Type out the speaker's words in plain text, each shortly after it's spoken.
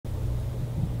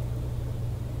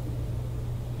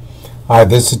Hi,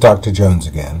 this is Dr. Jones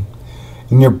again.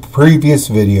 In your previous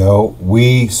video,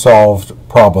 we solved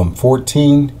problem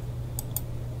 14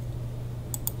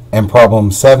 and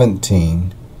problem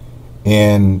 17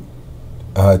 in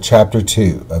chapter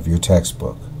 2 of your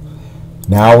textbook.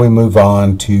 Now we move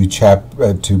on to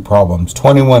problems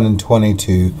 21 and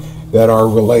 22 that are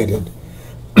related.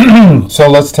 So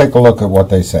let's take a look at what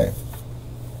they say.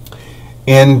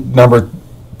 In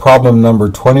problem number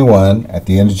 21, at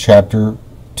the end of chapter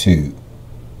 2,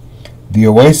 the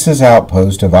oasis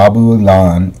outpost of Abu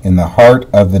Ilan in the heart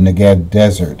of the Negev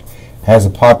desert has a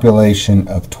population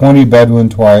of 20 Bedouin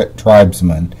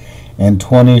tribesmen and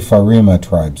 20 Farima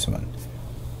tribesmen.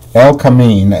 El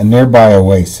Kamin, a nearby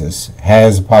oasis,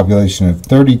 has a population of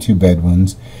 32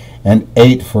 Bedouins and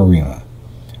 8 Farima.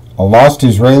 A lost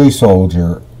Israeli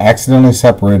soldier, accidentally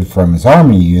separated from his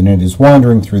army unit, is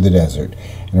wandering through the desert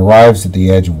and arrives at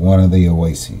the edge of one of the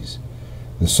oases.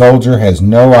 The soldier has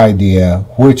no idea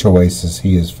which oasis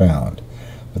he has found,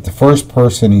 but the first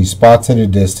person he spots at a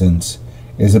distance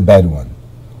is a Bedouin.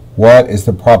 What is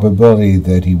the probability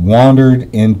that he wandered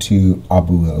into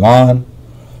Abu Ilan?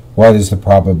 What is the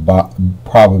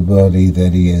probability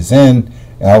that he is in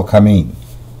El Kamin?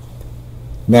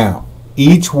 Now,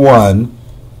 each one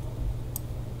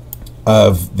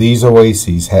of these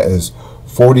oases has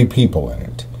 40 people in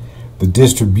it. The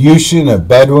distribution of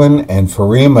Bedouin and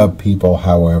Farima people,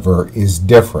 however, is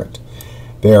different.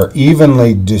 They are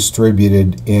evenly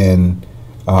distributed in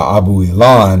Abu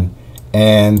Ilan,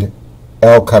 and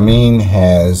El Kamin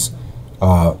has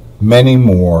many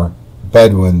more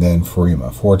Bedouin than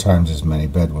Farima, 4 times as many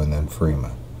Bedouin than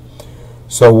Farima.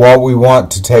 So what we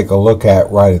want to take a look at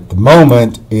right at the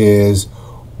moment is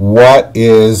what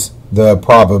is the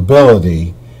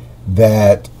probability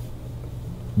that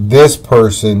this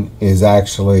person is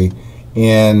actually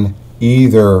in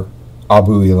either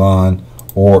Abu Ilan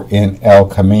or in El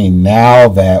Kamin, now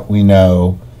that we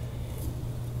know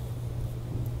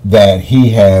that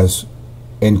he has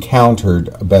encountered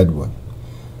a Bedouin.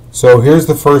 So here's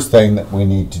the first thing that we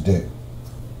need to do.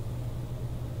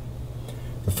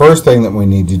 The first thing that we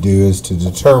need to do is to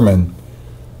determine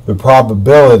the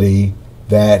probability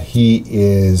that he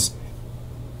is,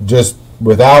 just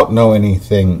without knowing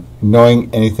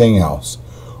anything else,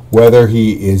 whether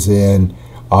he is in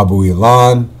Abu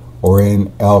Ilan or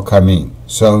in El Kamin.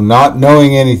 So not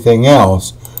knowing anything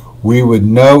else, we would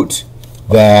note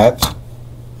that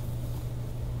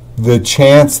the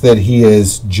chance that he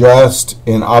is just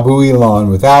in Abu Ilan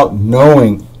without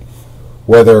knowing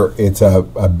whether it's a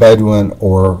Bedouin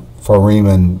or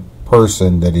Fariman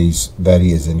person that he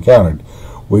has encountered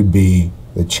would be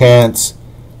the chance,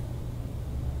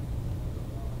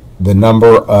 the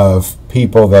number of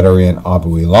people that are in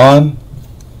Abu Ilan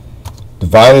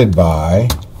divided by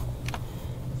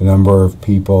the number of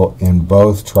people in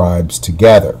both tribes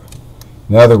together.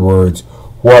 In other words,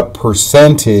 what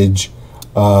percentage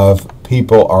of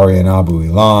people are in Abu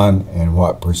Ilan and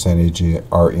what percentage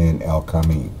are in El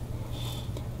Kamin.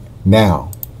 Now,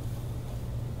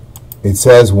 it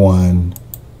says 1,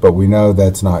 but we know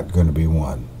that's not going to be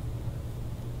 1.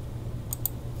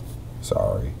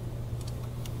 Sorry.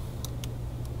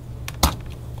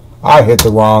 I hit the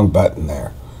wrong button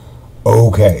there.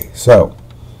 Okay, so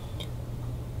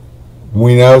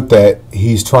we note that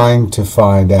he's trying to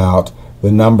find out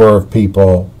the number of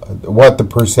people, what the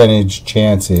percentage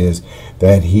chance is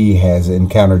that he has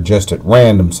encountered just at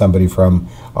random somebody from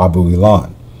Abu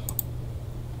Ilan.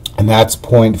 And that's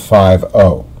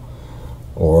 0.50.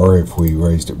 Or if we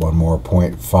raised it one more,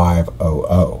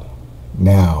 0.500.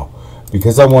 Now,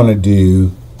 because I want to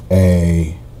do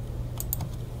a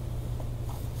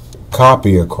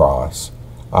copy across,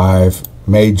 I've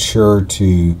made sure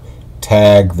to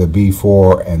tag the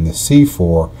B4 and the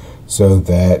C4 so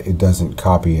that it doesn't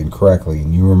copy incorrectly,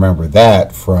 and you remember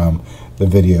that from the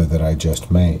video that I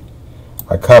just made.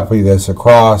 I copy this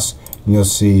across, and you'll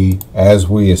see, as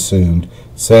we assumed,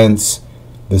 since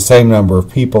the same number of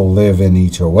people live in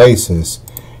each oasis,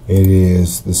 it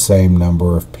is the same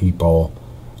number of people,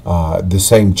 the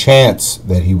same chance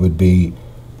that he would be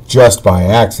just by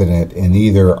accident in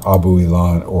either Abu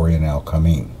Ilan or in El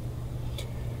Kamin.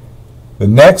 The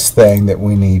next thing that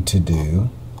we need to do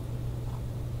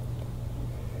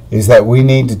is that we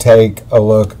need to take a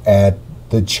look at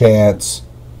the chance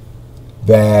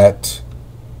that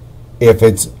if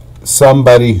it's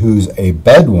somebody who's a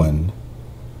Bedouin,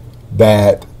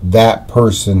 that that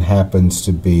person happens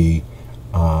to be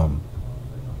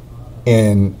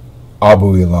in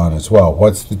Abu Ilan as well.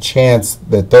 What's the chance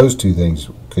that those two things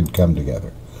could come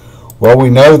together? Well, we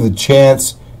know the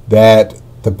chance that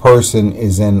the person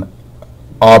is in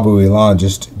Abu Ilan,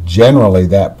 just generally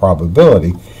that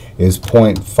probability is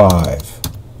 0.50.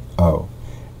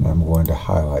 And I'm going to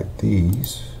highlight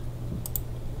these.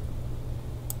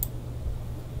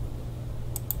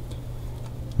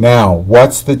 Now,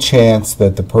 what's the chance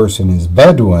that the person is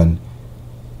Bedouin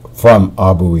from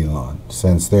Abu Ilan?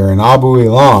 Since they're in Abu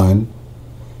Ilan,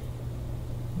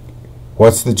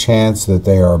 what's the chance that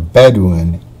they are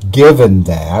Bedouin, given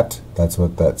that, that's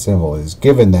what that symbol is,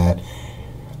 given that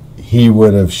he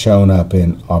would have shown up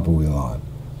in Abu Ilan?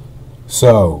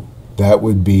 So that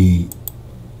would be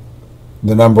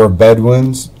the number of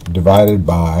Bedouins divided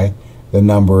by the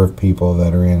number of people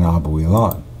that are in Abu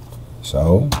Ilan.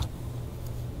 So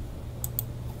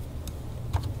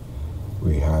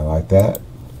we highlight that,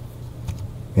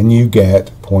 and you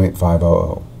get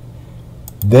 0.500.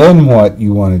 Then what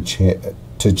you want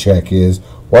to check is,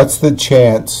 what's the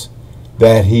chance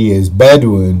that he is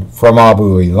Bedouin from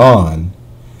Abu Ilan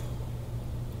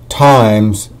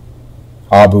times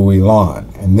Abu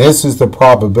Ilan? And this is the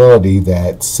probability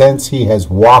that since he has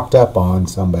walked up on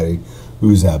somebody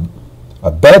who's a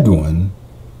Bedouin,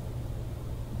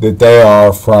 that they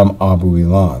are from Abu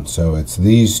Ilan. So it's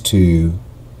these two,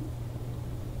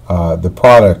 the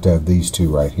product of these two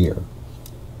right here.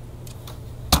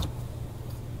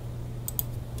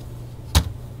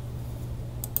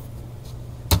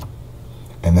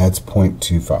 And that's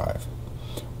 0.25.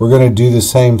 We're going to do the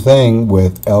same thing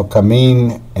with El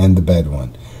Kamin and the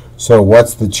Bedouin. So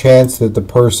what's the chance that the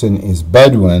person is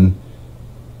Bedouin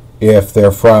if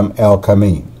they're from El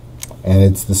Kamin? And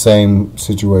it's the same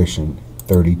situation.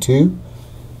 32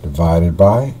 divided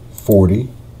by 40.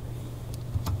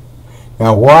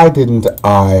 Now, why didn't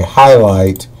I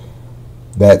highlight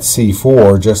that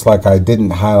C4 just like I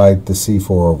didn't highlight the C4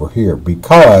 over here?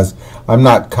 Because I'm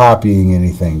not copying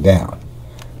anything down.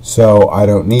 So I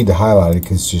don't need to highlight it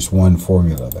because it's just one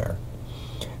formula there.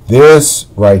 This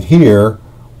right here,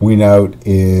 we note,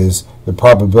 is the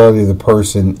probability the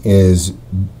person is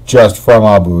just from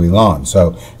Abu Ilan.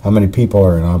 So how many people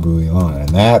are in Abu Ilan? And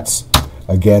that's,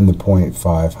 again, the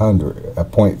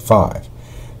 0.5.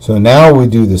 So now we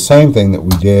do the same thing that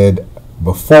we did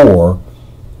before,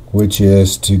 which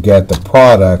is to get the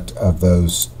product of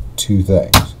those two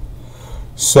things.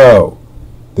 So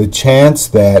the chance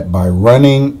that by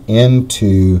running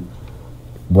into,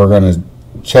 we're going to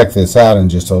check this out in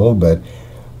just a little bit,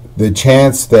 the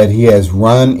chance that he has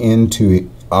run into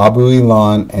Abu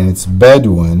Ilan and it's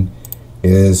Bedouin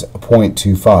is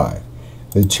 0.25.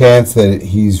 The chance that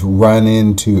he's run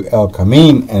into El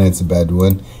Kamin and it's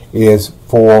Bedouin is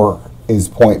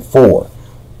 0.4.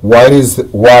 Why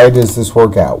does this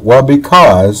work out? Well,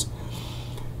 because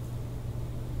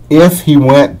if he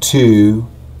went to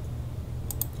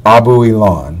Abu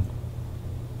Ilan,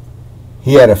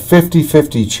 he had a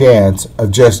 50-50 chance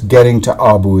of just getting to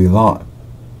Abu Ilan.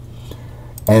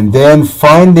 And then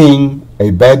finding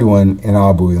a Bedouin in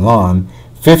Abu Ilan,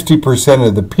 50%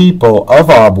 of the people of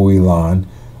Abu Ilan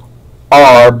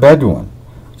are Bedouin.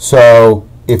 So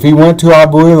if he went to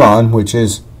Abu Ilan, which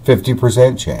is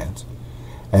 50% chance,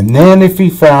 and then if he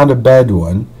found a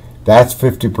Bedouin, that's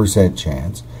 50%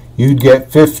 chance, you'd get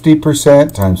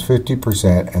 50% times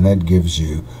 50%, and that gives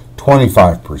you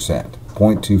 25%,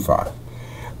 0.25.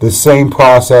 The same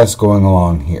process going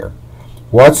along here.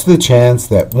 What's the chance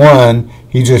that, one,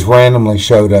 he just randomly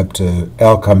showed up to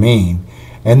El Kamin,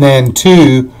 and then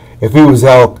two, if he was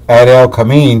at El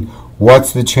Kamin,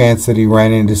 what's the chance that he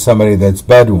ran into somebody that's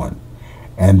Bedouin?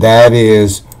 And that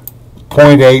is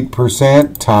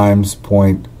 0.8% times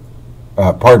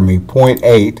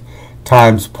 0.8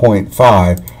 times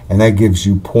 0.5, and that gives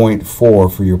you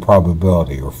 0.4 for your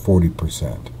probability, or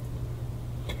 40%.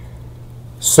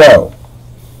 So,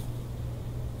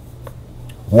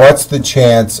 what's the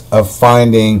chance of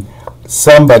finding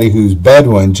somebody who's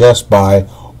Bedouin just by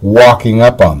walking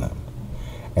up on them?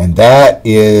 And that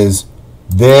is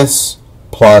this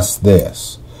plus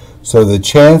this. So the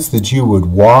chance that you would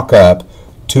walk up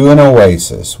to an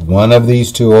oasis, one of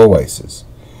these two oases,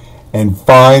 and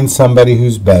find somebody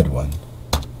who's Bedouin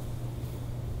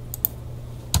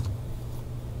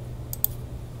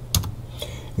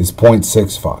is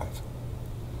 0.65.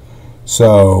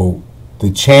 So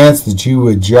the chance that you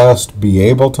would just be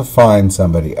able to find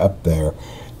somebody up there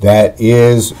that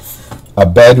is a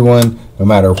Bedouin, no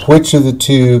matter which of the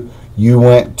two you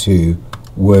went to,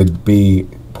 would be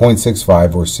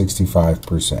 0.65 or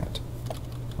 65%.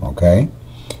 Okay?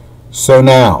 So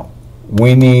now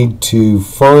we need to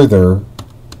further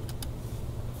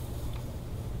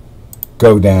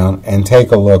go down and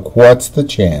take a look. What's the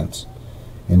chance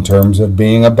in terms of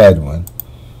being a Bedouin?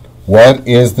 What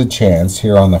is the chance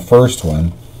here on the first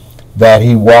one that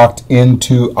he walked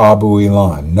into Abu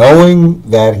Ilan, knowing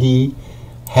that he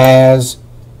has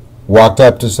walked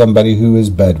up to somebody who is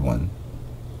Bedouin,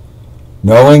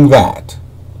 knowing that,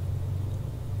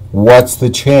 what's the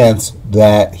chance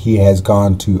that he has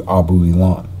gone to Abu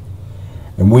Ilan?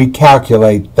 And we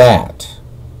calculate that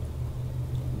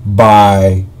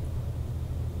by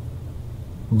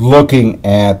looking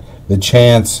at the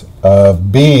chance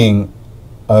of being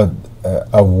of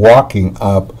walking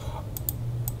up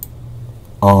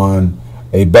on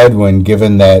a Bedouin,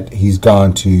 given that he's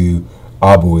gone to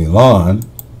Abu Ilan,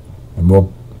 and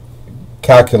we'll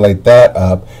calculate that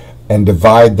up and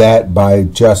divide that by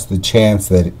just the chance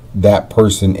that that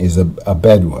person is a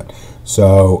Bedouin.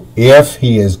 So if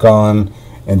he has gone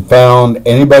and found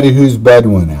anybody who's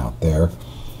Bedouin out there,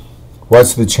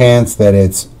 what's the chance that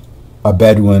it's a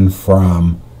Bedouin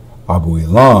from Abu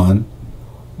Ilan?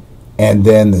 And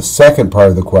then the second part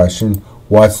of the question,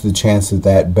 what's the chance that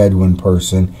that Bedouin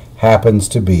person happens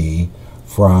to be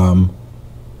from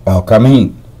El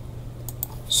Kamin?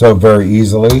 So very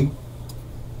easily,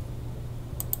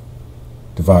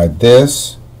 divide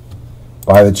this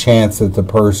by the chance that the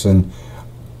person,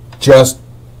 just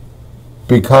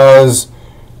because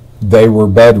they were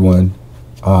Bedouin,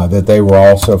 that they were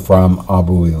also from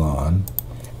Abu Ilan,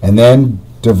 and then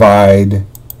divide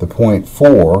the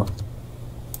 0.4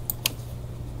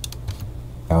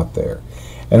 out there.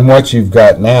 And what you've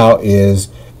got now is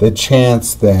the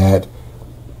chance that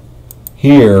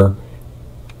here,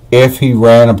 if he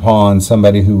ran upon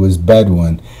somebody who was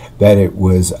Bedouin, that it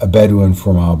was a Bedouin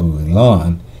from Abu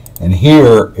Ilan. And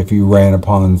here, if you ran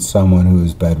upon someone who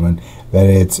is Bedouin, that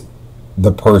it's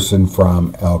the person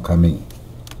from El Kamin.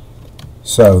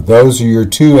 So those are your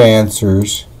two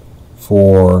answers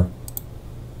for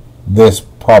this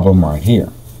problem right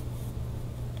here.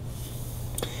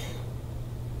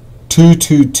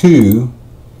 222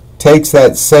 takes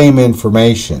that same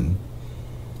information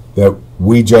that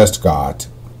we just got.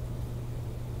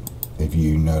 If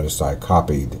you notice, I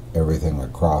copied everything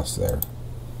across there.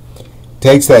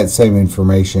 Takes that same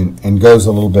information and goes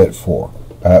a little bit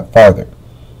farther.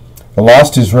 The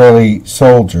lost Israeli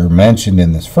soldier mentioned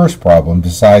in this first problem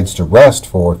decides to rest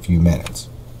for a few minutes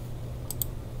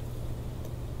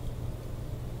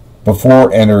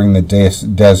before entering the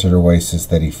desert oasis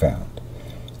that he found.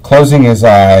 Closing his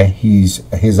eyes,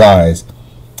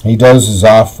 he dozes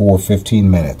off for 15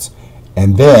 minutes,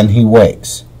 and then he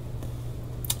wakes.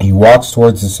 He walks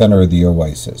towards the center of the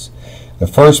oasis. The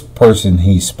first person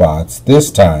he spots,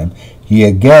 this time, he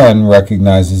again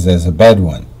recognizes as a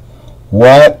Bedouin.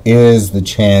 What is the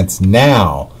chance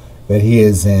now that he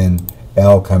is in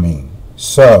El Kamin?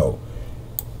 So,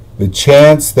 the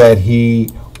chance that he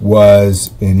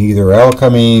was in either El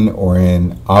Kamin or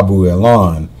in Abu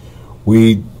Ilan,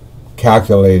 we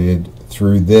calculated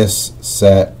through this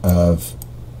set of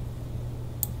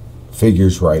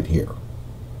figures right here.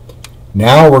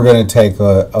 Now we're going to take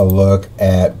a look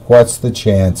at what's the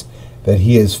chance that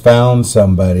he has found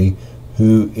somebody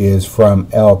who is from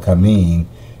El Kamin,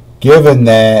 given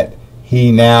that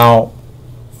he now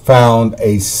found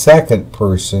a second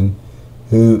person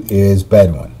who is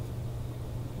Bedouin.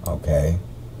 Okay?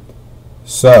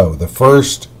 So the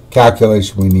first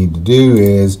calculation we need to do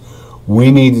is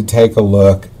we need to take a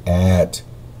look at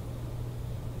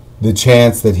the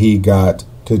chance that he got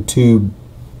to two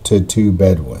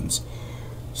Bedouins.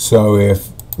 So if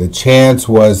the chance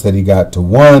was that he got to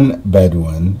one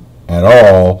Bedouin at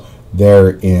all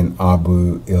there in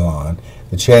Abu Ilan,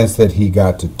 the chance that he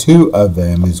got to two of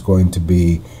them is going to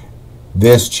be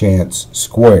this chance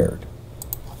squared.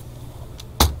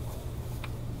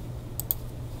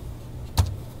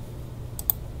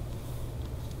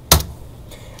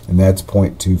 And that's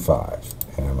 0.25.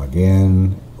 And I'm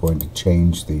again going to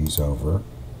change these over.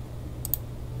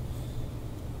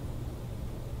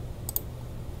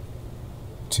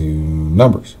 To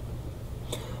numbers.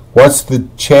 What's the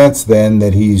chance then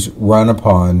that he's run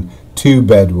upon two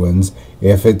Bedouins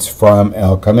if it's from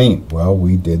El Kamin? Well,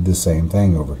 we did the same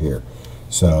thing over here.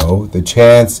 So the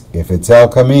chance, if it's El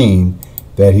Kamin,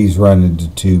 that he's run into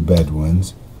two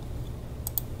Bedouins,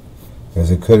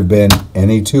 because it could have been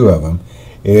any two of them,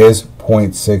 is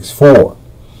 0.64.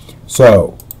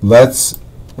 So let's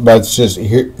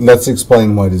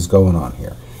explain what is going on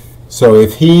here. So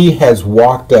if he has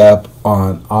walked up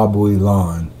on Abu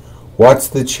Ilan, what's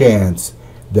the chance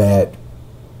that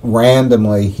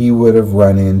randomly he would have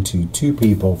run into two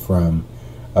people from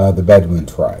the Bedouin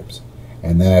tribes?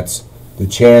 And that's the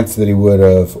chance that he would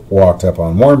have walked up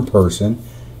on one person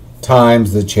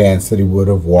times the chance that he would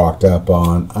have walked up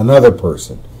on another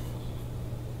person.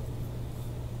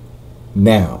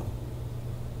 Now,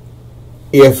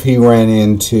 If he ran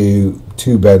into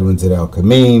 2 Bedouins at El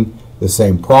Kamin, the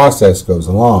same process goes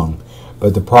along,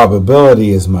 but the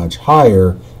probability is much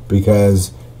higher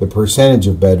because the percentage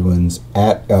of Bedouins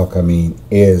at El Kamin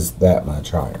is that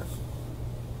much higher.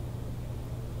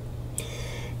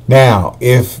 Now,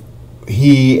 if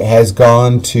he has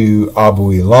gone to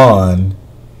Abu Ilan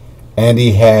and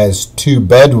he has 2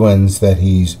 Bedouins that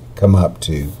he's come up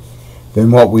to,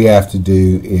 then what we have to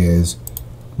do is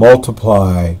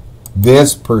multiply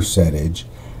this percentage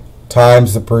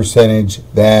times the percentage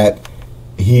that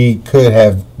he could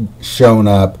have shown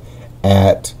up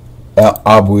at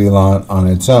Abu Ilan on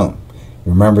its own.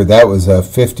 Remember, that was a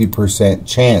 50%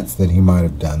 chance that he might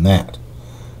have done that.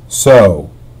 So,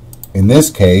 in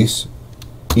this case,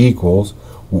 equals,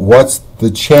 what's the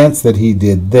chance that he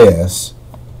did this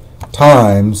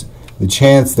times the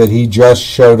chance that he just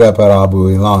showed up at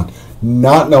Abu Ilan,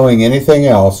 not knowing anything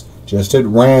else, just at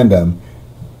random,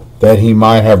 that he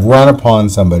might have run upon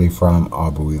somebody from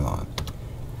Abu Ilan.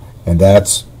 And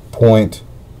that's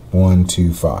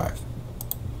 0.125.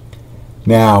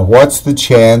 Now, what's the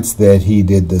chance that he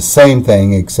did the same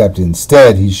thing, except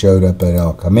instead he showed up at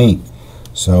El Kamin?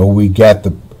 So we get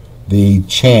the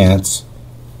chance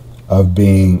of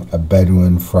being a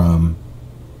Bedouin from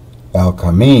El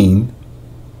Kamin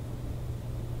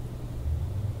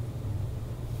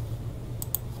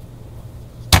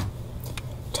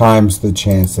times the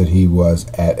chance that he was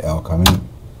at El Kamin.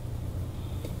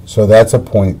 So that's a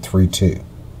 0.32.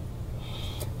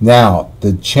 Now,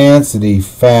 the chance that he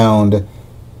found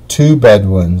 2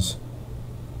 Bedouins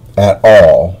at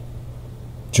all,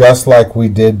 just like we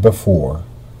did before,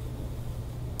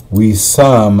 we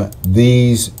sum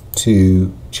these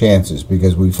 2 chances,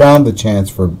 because we found the chance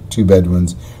for 2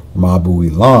 Bedouins from Abu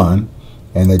Ilan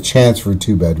and the chance for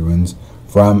 2 Bedouins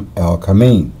from El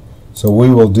Kamin. So we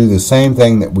will do the same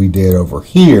thing that we did over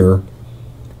here,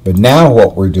 but now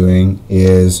what we're doing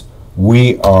is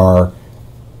we are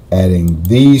adding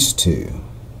these 2.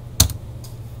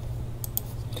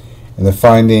 And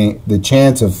the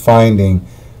chance of finding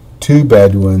 2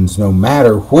 Bedouins, no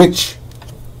matter which,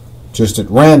 just at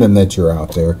random that you're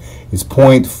out there, is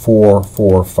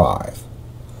 0.445.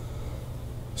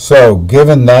 So,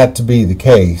 given that to be the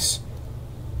case,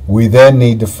 we then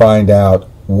need to find out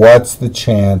what's the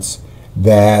chance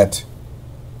that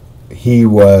he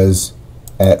was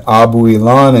at Abu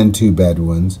Ilan and 2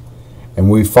 Bedouins, and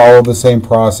we follow the same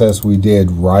process we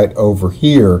did right over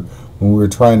here when we were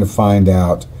trying to find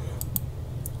out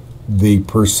the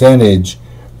percentage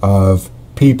of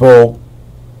people,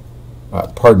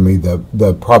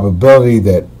 the probability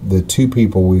that the 2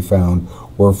 people we found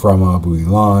were from Abu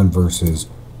Ilan versus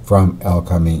from El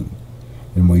Kamin.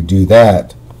 And we do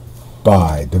that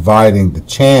by dividing the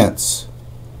chance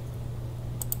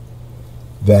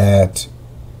that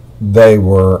they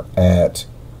were at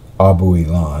Abu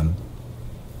Ilan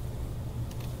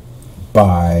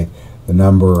by the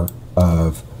number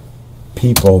of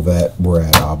people that were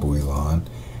at Abu Ilan,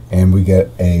 and we get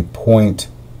a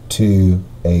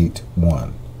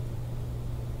 0.281.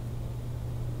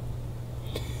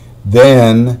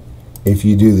 Then, if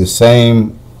you do the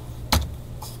same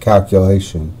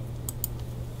calculation,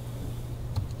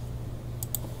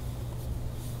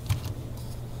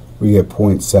 we get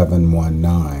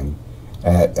 0.719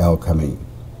 at El Kamin.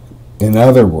 In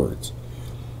other words,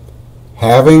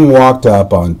 having walked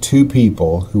up on 2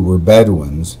 people who were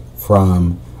Bedouins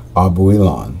from Abu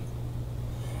Ilan,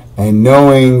 and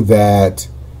knowing that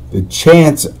the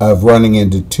chance of running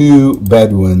into 2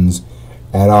 Bedouins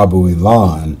at Abu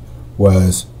Ilan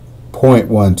was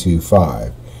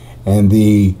 0.125, and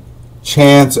the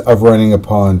chance of running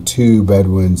upon 2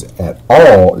 Bedouins at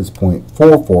all is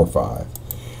 0.445,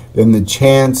 then the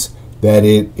chance that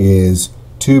it is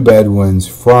 2 Bedouins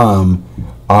from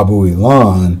Abu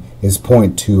Ilan is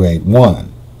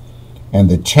 0.281, and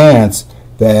the chance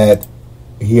that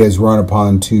he has run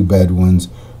upon 2 Bedouins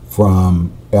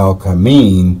from El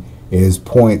Kamin is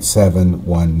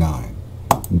 0.719.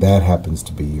 That happens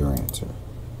to be your answer.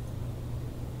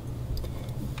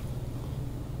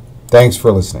 Thanks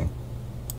for listening.